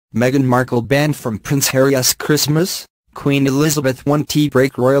Meghan Markle banned from Prince Harry's Christmas, Queen Elizabeth won't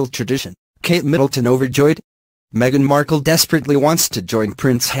break royal tradition, Kate Middleton overjoyed. Meghan Markle desperately wants to join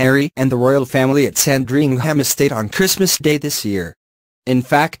Prince Harry and the royal family at Sandringham Estate on Christmas Day this year. In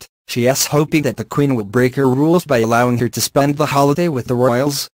fact, she is hoping that the Queen will break her rules by allowing her to spend the holiday with the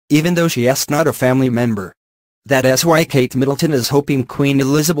royals, even though she is not a family member. That is why Kate Middleton is hoping Queen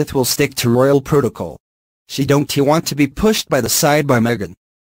Elizabeth will stick to royal protocol. She don't want to be pushed by the side by Meghan.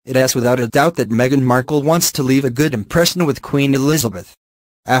 It is without a doubt that Meghan Markle wants to leave a good impression with Queen Elizabeth.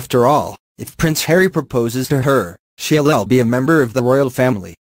 After all, if Prince Harry proposes to her, she'll be a member of the royal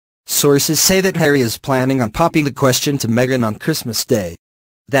family. Sources say that Harry is planning on popping the question to Meghan on Christmas Day.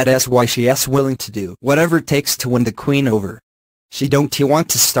 That is why she is willing to do whatever it takes to win the Queen over. She don't want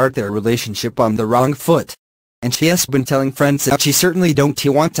to start their relationship on the wrong foot. And she has been telling friends that she certainly don't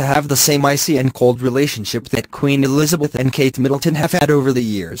want to have the same icy and cold relationship that Queen Elizabeth and Kate Middleton have had over the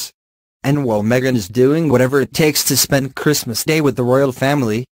years. And while Meghan is doing whatever it takes to spend Christmas Day with the royal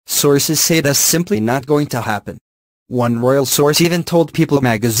family, sources say that's simply not going to happen. One royal source even told People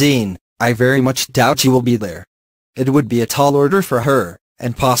magazine, "I very much doubt she will be there. It would be a tall order for her,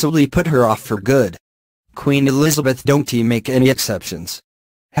 and possibly put her off for good." Queen Elizabeth don't make any exceptions.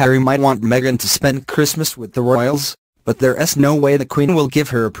 Harry might want Meghan to spend Christmas with the royals, but there is no way the Queen will give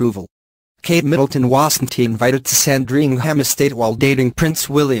her approval. Kate Middleton wasn't invited to Sandringham Estate while dating Prince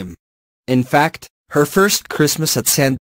William. In fact, her first Christmas at